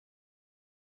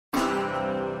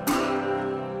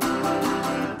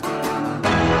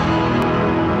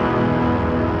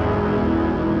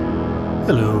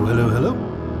Hello, hello,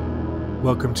 hello.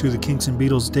 Welcome to the Kinks and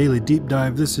Beatles Daily Deep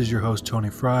Dive. This is your host, Tony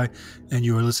Fry, and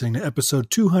you are listening to episode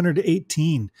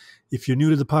 218. If you're new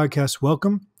to the podcast,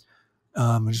 welcome.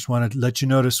 I just want to let you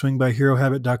know to swing by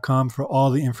herohabit.com for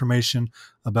all the information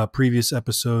about previous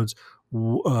episodes,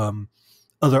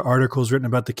 other articles written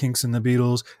about the Kinks and the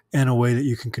Beatles, and a way that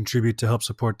you can contribute to help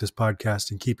support this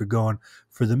podcast and keep it going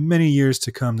for the many years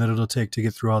to come that it'll take to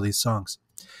get through all these songs.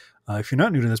 If you're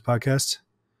not new to this podcast,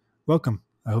 welcome.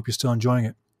 I hope you're still enjoying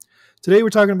it. Today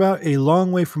we're talking about A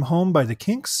Long Way From Home by the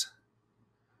Kinks,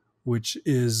 which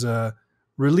is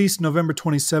released November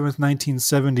 27th,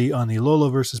 1970 on the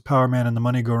Lola vs. Powerman and the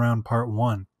Moneygoround Part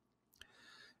 1.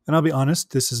 And I'll be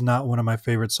honest, this is not one of my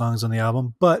favorite songs on the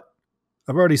album, but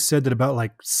I've already said that about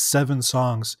like 7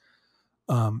 songs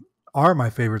are my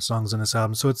favorite songs on this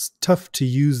album, so it's tough to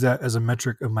use that as a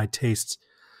metric of my tastes,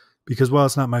 because while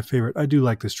it's not my favorite, I do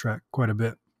like this track quite a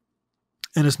bit.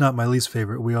 And it's not my least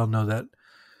favorite. We all know that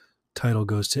title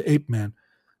goes to Ape Man.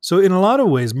 So in a lot of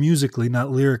ways, musically,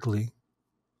 not lyrically,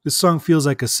 this song feels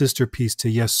like a sister piece to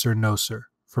Yes Sir, No Sir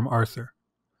from Arthur,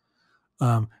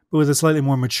 but with a slightly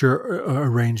more mature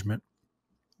arrangement.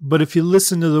 But if you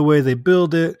listen to the way they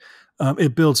build it,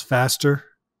 it builds faster,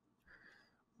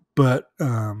 but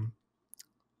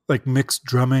like mixed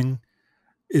drumming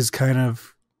is kind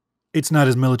of, it's not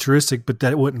as militaristic, but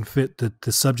that wouldn't fit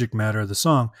the subject matter of the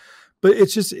song. But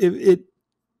it's just, it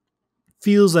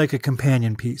feels like a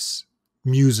companion piece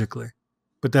musically,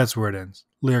 but that's where it ends.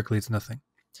 Lyrically, it's nothing.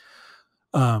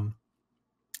 But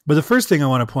the first thing I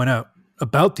want to point out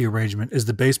about the arrangement is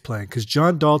the bass playing, because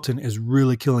John Dalton is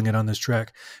really killing it on this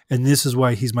track, and this is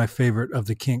why he's my favorite of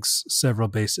the Kinks' several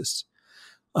bassists.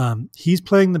 He's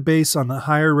playing the bass on the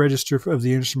higher register of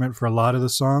the instrument for a lot of the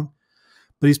song,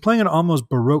 but he's playing an almost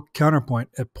Baroque counterpoint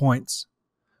at points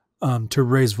to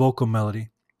Ray's vocal melody.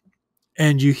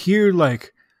 And you hear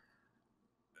like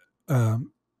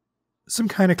some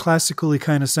kind of classically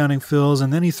kind of sounding fills,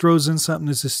 and then he throws in something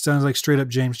that just sounds like straight up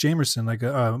James Jamerson, like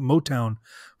a Motown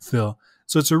fill.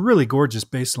 So it's a really gorgeous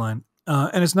bass line.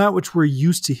 And it's not what we're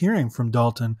used to hearing from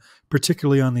Dalton,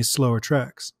 particularly on these slower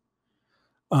tracks.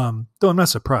 Though I'm not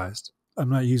surprised. I'm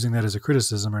not using that as a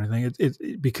criticism or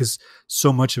anything. Because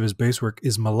so much of his bass work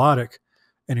is melodic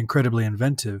and incredibly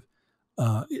inventive.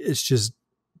 It's just,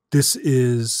 this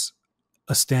is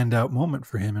a standout moment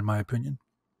for him, in my opinion.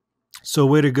 So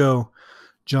way to go,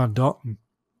 John Dalton.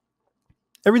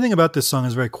 Everything about this song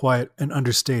is very quiet and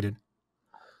understated,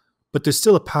 but there's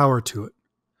still a power to it.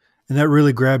 And that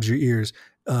really grabs your ears,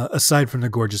 aside from the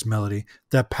gorgeous melody.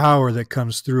 That power that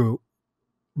comes through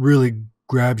really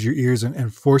grabs your ears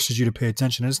and forces you to pay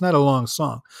attention. And it's not a long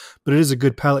song, but it is a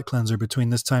good palate cleanser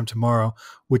between This Time Tomorrow,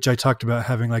 which I talked about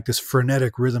having like this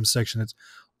frenetic rhythm section that's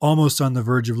almost on the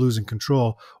verge of losing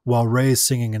control, while Ray is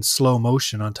singing in slow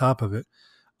motion on top of it.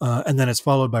 And then it's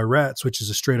followed by Rats, which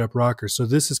is a straight up rocker. So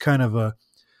this is kind of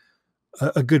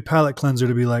a good palate cleanser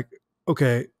to be like,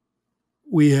 okay,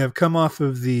 we have come off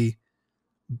of the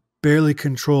barely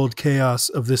controlled chaos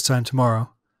of This Time Tomorrow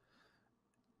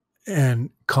and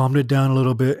calmed it down a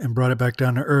little bit and brought it back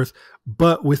down to earth.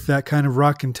 But with that kind of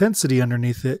rock intensity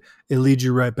underneath it, it leads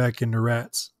you right back into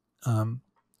Rats.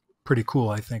 Pretty cool,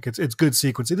 I think. It's good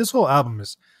sequencing. This whole album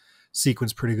is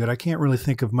sequenced pretty good. I can't really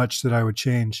think of much that I would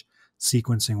change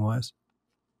sequencing-wise.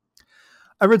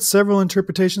 I read several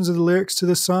interpretations of the lyrics to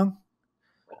this song.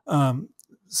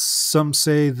 Some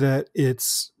say that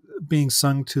it's being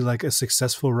sung to like a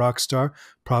successful rock star,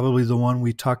 probably the one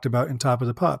we talked about in Top of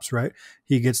the Pops, right?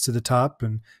 He gets to the top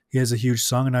and he has a huge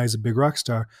song and now he's a big rock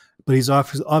star, but he's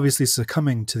obviously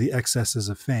succumbing to the excesses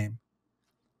of fame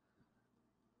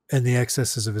and the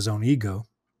excesses of his own ego.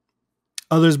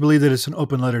 Others believe that it's an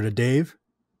open letter to Dave.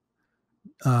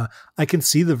 I can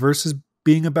see the verses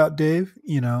being about Dave.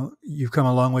 You know, you've come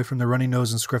a long way from the runny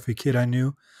nose and scruffy kid I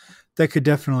knew. That could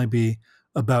definitely be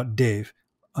about Dave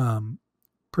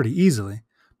pretty easily.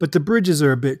 But the bridges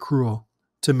are a bit cruel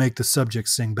to make the subject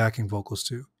sing backing vocals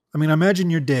to. I mean, imagine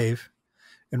you're Dave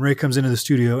and Ray comes into the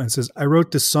studio and says, I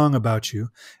wrote this song about you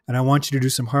and I want you to do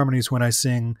some harmonies when I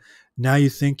sing, now you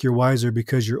think you're wiser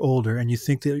because you're older and you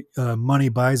think that money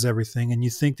buys everything and you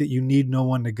think that you need no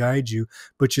one to guide you,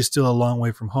 but you're still a long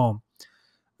way from home.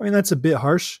 I mean, that's a bit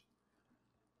harsh,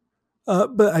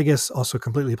 but I guess also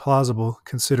completely plausible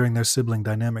considering their sibling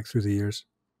dynamic through the years.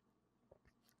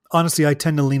 Honestly, I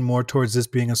tend to lean more towards this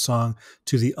being a song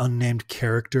to the unnamed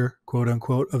character, quote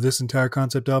unquote, of this entire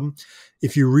concept album.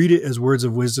 If you read it as words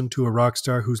of wisdom to a rock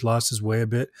star who's lost his way a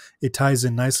bit, it ties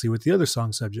in nicely with the other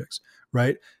song subjects,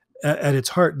 right? At its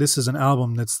heart, this is an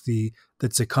album that's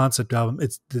a concept album.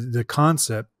 It's the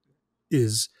concept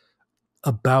is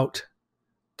about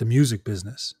the music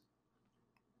business,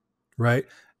 right?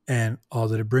 And all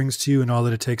that it brings to you and all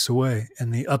that it takes away,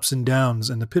 and the ups and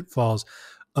downs and the pitfalls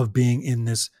of being in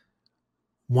this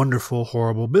wonderful,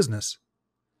 horrible business.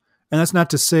 And that's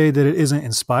not to say that it isn't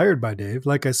inspired by Dave.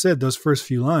 Like I said, those first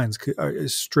few lines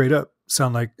straight up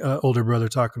sound like an older brother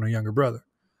talking to a younger brother.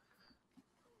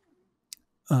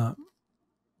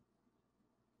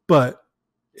 But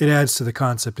it adds to the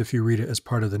concept if you read it as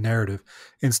part of the narrative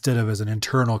instead of as an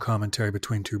internal commentary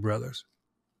between two brothers.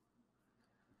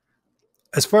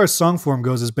 As far as song form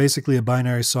goes, it's basically a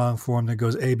binary song form that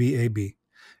goes A, B, A, B.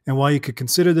 And while you could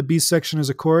consider the B section as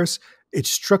a chorus, it's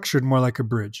structured more like a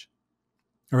bridge.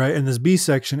 All right. And this B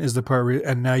section is the part where,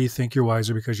 and now you think you're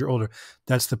wiser because you're older.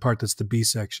 That's the part that's the B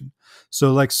section.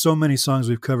 So, like so many songs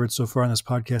we've covered so far on this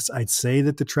podcast, I'd say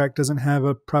that the track doesn't have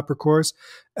a proper chorus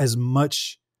as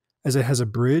much as it has a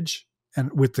bridge,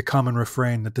 and with the common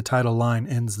refrain that the title line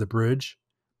ends the bridge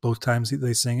both times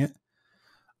they sing it.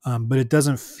 But it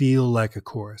doesn't feel like a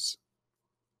chorus.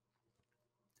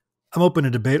 I'm open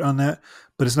to debate on that,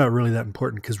 but it's not really that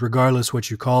important because regardless what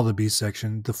you call the B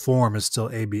section, the form is still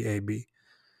A, B, A, B.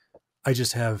 I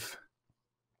just have,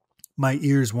 my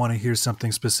ears want to hear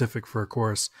something specific for a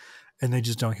chorus, and they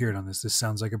just don't hear it on this. This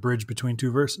sounds like a bridge between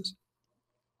two verses.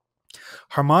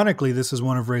 Harmonically, this is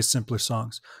one of Ray's simpler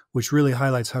songs, which really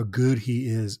highlights how good he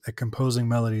is at composing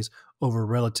melodies over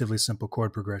relatively simple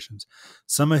chord progressions.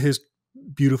 Some of his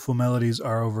beautiful melodies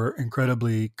are over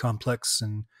incredibly complex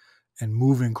and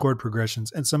moving chord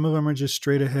progressions, and some of them are just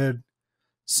straight ahead,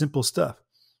 simple stuff.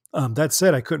 That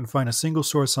said, I couldn't find a single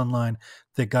source online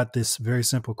that got this very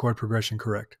simple chord progression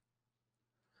correct.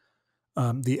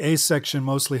 The A section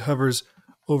mostly hovers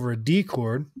over a D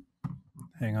chord.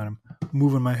 Hang on, I'm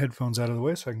moving my headphones out of the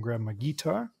way so I can grab my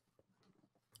guitar.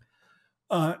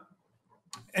 And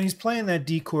he's playing that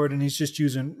D chord, and he's just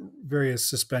using various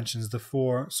suspensions. The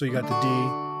 4, so you got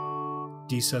the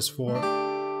D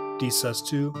sus4, D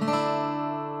sus2.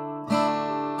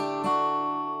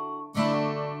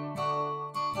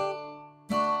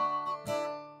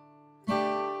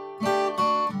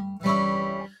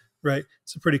 Right?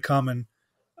 It's a pretty common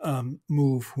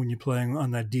move when you're playing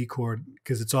on that D chord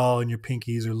because it's all in your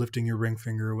pinkies or lifting your ring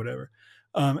finger or whatever.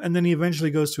 And then he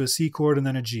eventually goes to a C chord and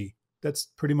then a G. That's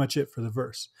pretty much it for the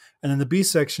verse. And then the B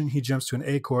section, he jumps to an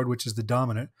A chord, which is the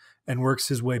dominant, and works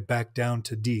his way back down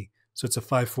to D. So it's a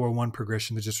 5-4-1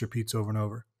 progression that just repeats over and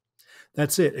over.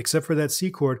 That's it. Except for that C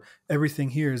chord, everything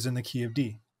here is in the key of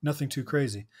D. Nothing too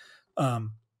crazy.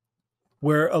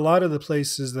 Where a lot of the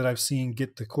places that I've seen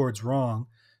get the chords wrong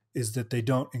is that they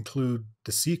don't include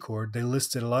the C chord. They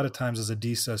list it a lot of times as a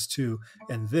D sus2,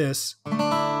 and this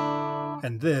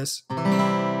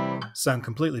sound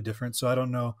completely different. So I don't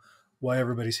know why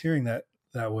everybody's hearing that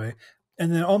way.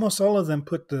 And then almost all of them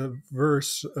put the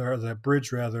verse, or the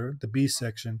bridge rather, the B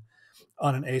section,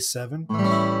 on an A7.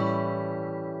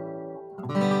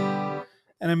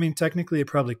 And I mean, technically it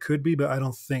probably could be, but I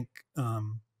don't think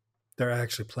they're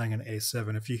actually playing an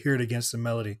A7. If you hear it against the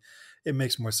melody, it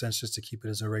makes more sense just to keep it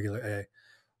as a regular A.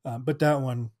 But that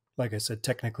one, like I said,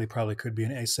 technically probably could be an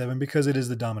A7 because it is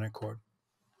the dominant chord.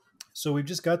 So we've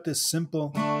just got this simple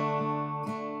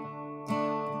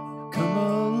come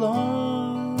a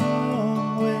long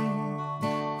way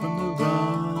from the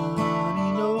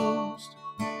runny-nosed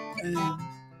and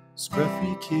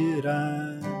scruffy kid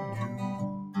I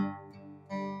knew.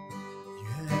 You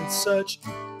had such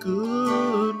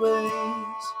good ways.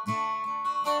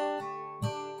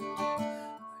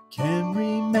 Can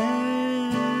remember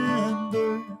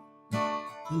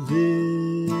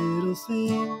the little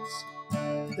things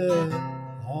that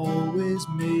always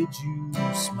made you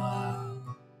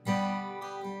smile,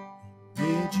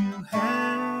 made you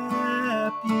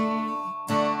happy.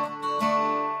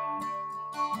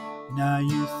 Now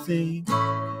you think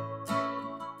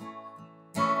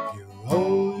you're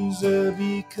older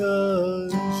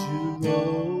because you're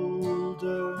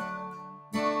older.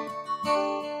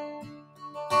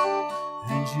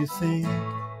 You think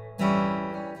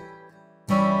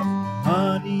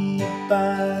money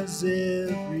buys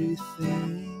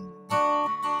everything,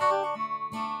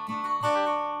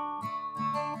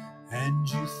 and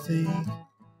you think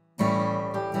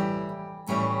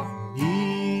you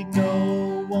need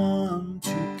no one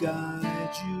to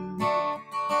guide you,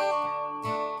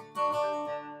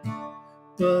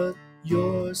 but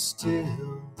you're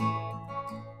still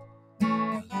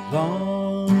a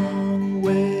long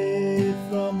way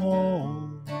from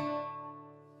home.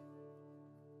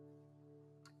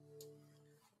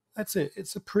 That's it.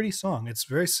 It's a pretty song. It's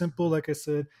very simple, like I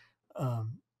said.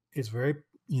 It's very,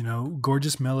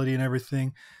 gorgeous melody and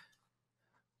everything.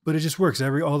 But it just works.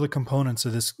 All the components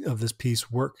of this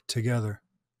piece work together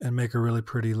and make a really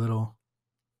pretty little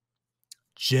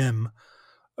gem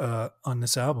on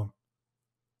this album.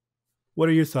 What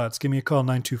are your thoughts? Give me a call,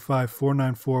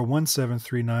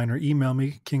 925-494-1739, or email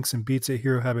me,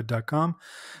 kinksandbeats@herohabit.com.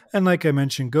 And like I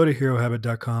mentioned, go to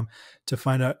herohabit.com to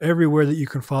find out everywhere that you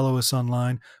can follow us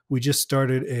online. We just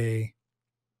started a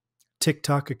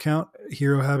TikTok account,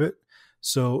 Hero Habit.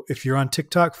 So if you're on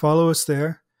TikTok, follow us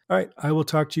there. All right, I will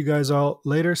talk to you guys all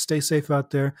later. Stay safe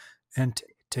out there and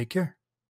take care.